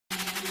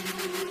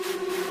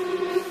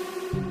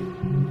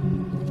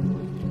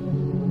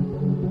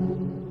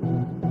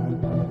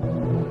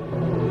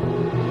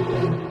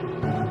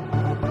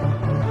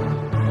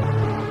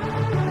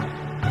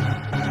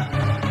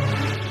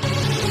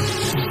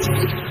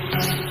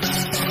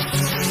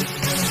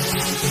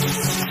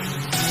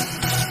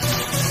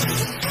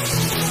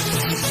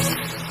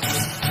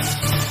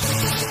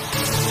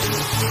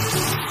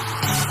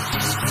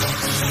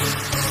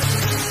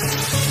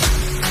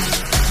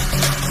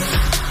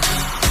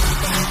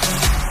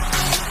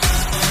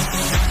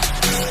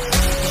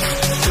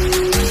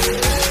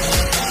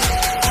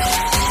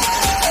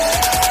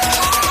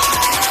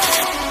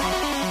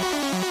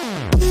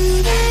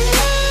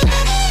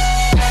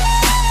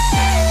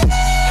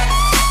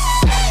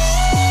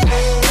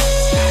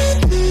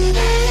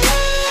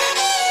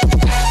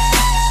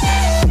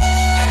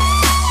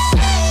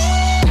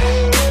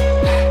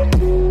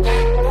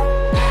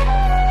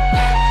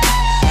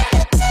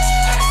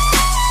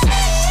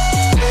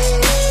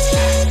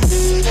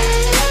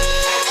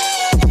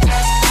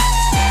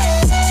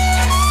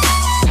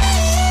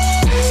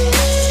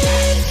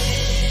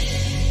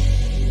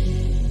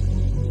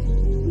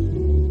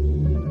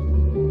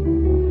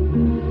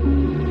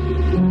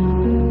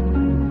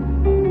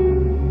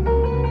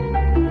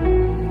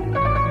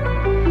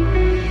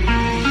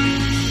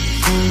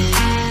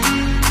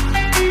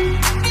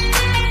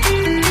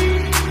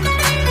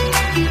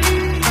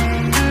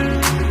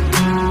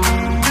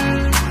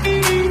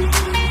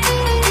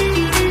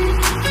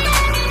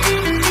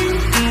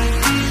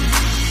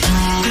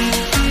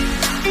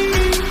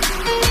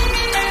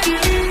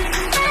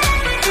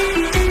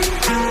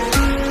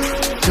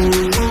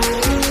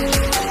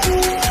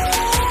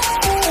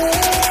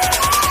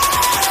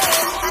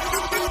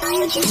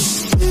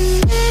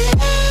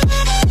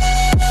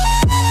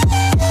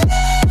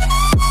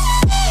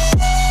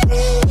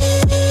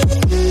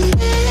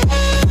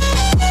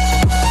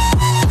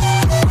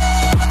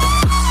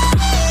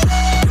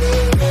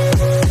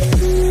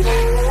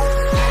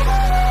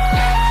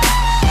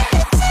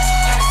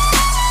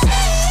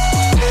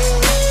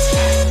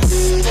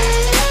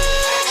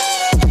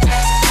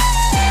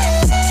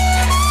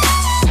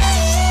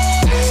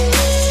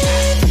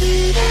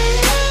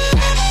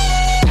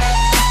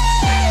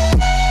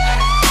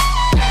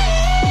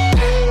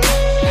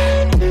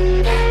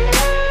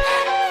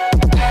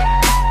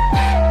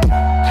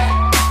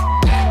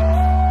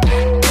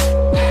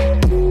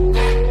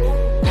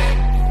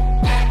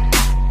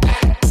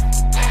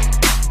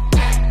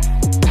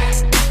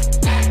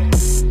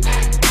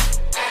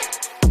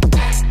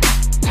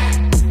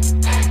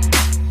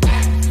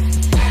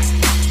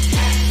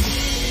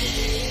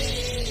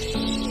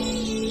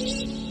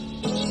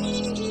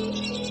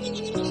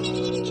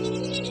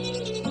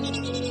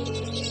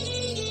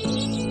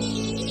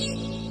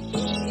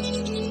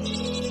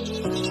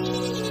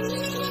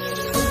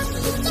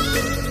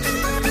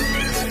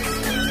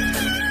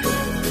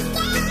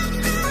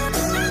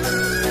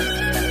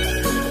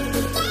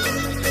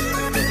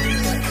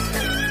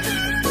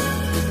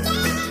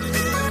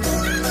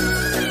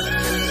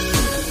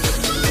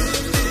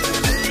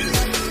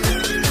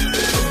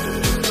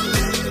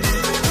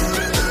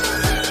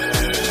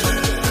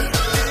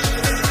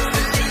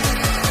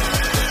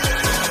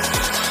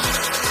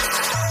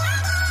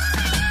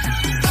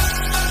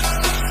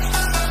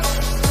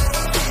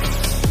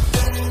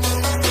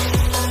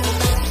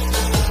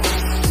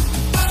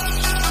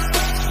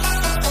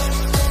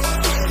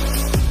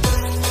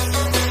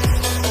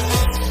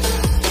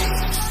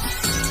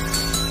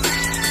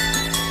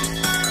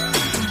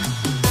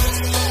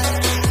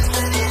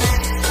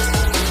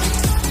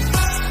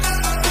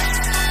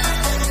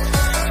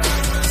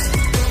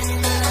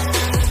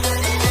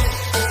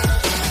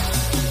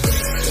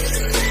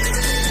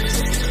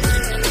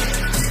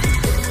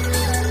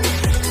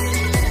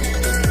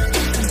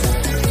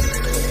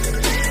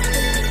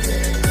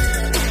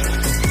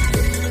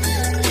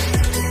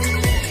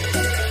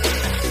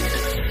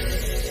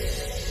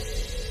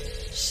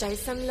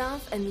some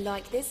love and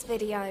like this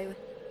video.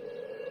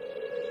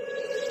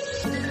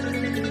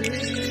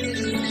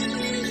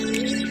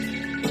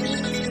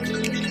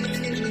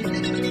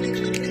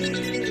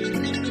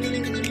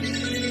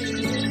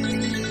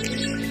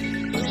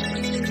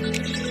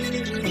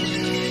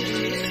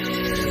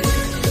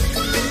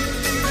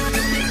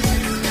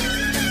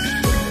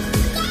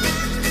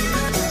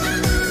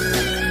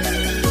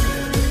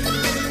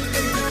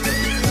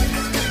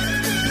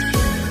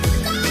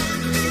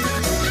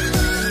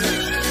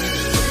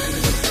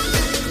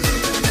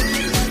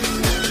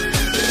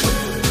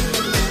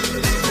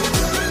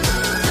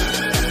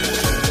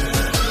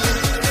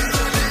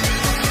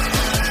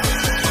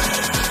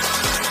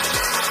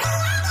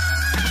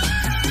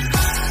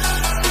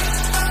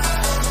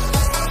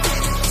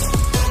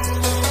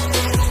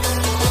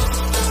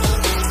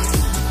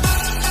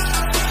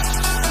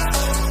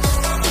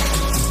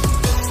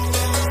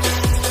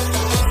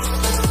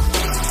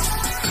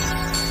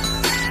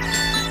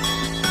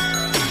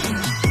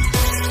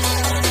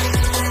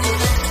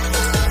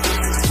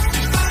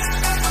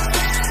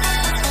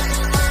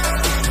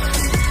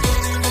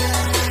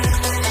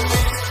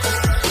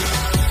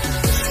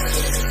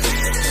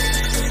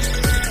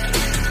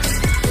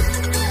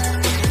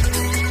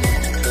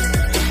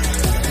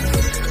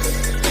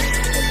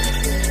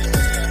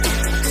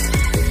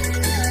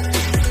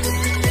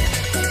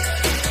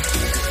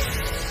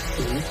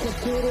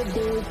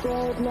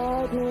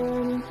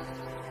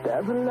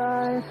 There's a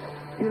light,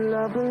 you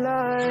love the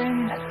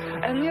light,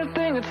 and you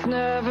think it's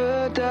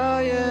never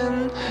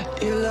dying.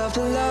 You love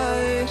the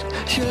light,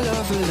 you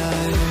love the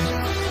light.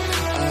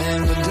 I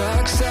am the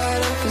dark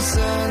side of the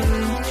sun,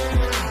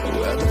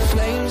 where the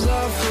flames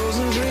are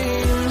frozen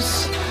dreams.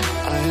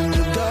 I am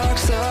the dark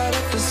side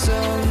of the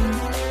sun,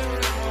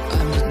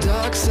 I'm the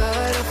dark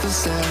side of the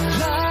sun.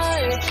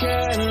 Light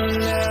can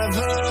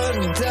never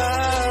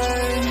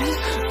die,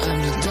 I'm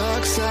the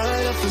dark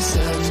side of the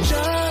sun.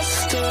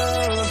 Just a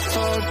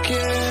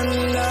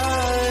fucking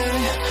lie,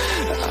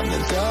 I'm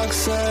the dark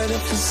side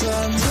of the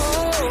sun.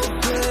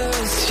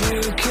 Hopeless, you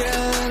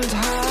can't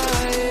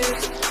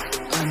hide,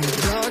 I'm the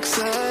dark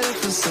side of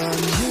the sun.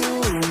 You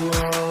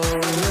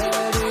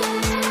already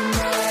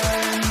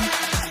mine,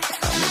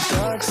 I'm the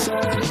dark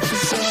side of the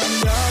sun.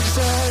 Dark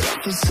side of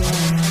the sun.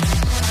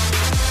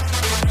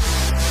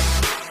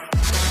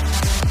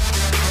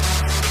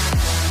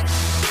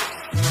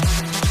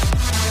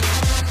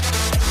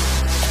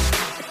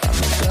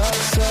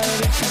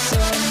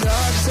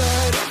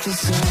 The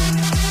sun.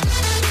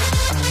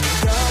 I'm the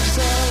dark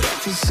side of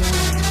the sun.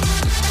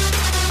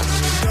 I'm the dark side. I'm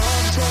the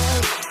dark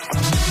side.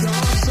 I'm the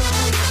dark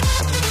side.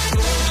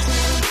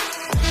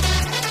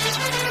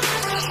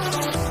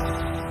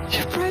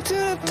 You pray to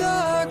the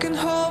dark and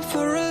hope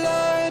for a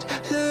light.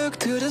 Look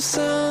to the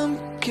sun,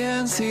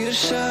 can't see the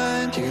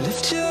shine. You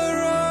lift your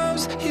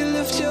arms, you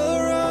lift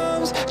your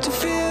arms to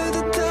feel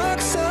the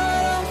dark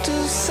side of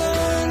the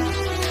sun.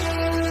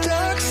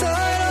 Dark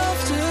side of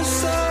the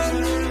sun.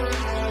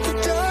 The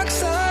dark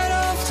side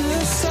of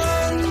the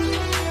sun.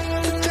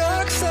 The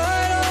dark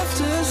side of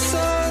the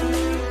sun.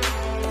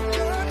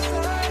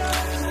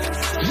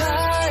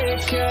 Light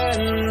can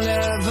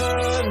never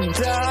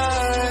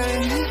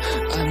die,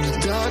 I'm the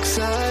dark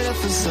side of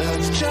the sun.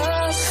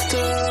 Just a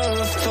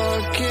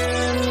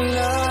fucking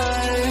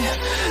lie,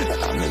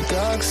 I'm the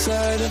dark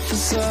side of the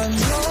sun.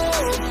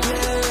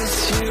 Hopeless,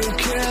 you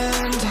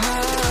can't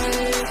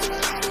hide,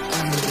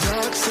 I'm the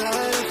dark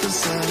side of the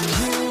sun.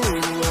 You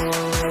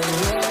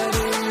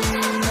already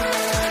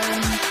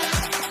mine,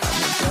 I'm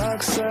the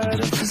dark side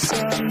of the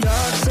sun.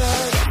 Dark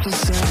side of the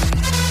sun.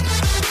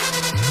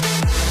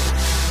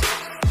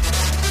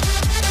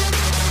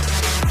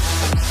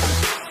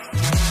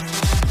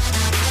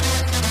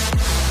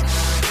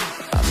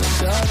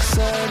 Dark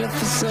side of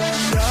the sun,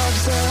 dark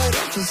side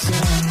of the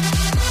sun.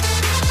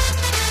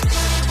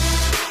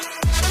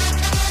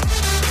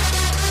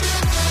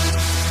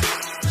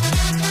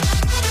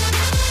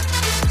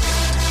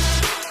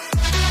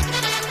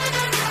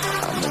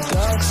 I'm the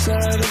dark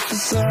side of the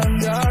sun,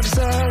 dark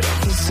side of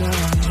the sun.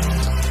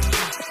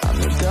 I'm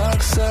the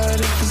dark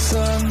side of the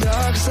sun,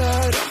 dark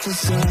side of the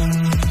sun.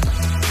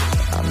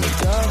 I'm the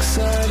dark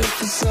side of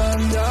the sun,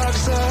 dark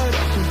side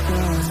of the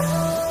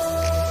sun.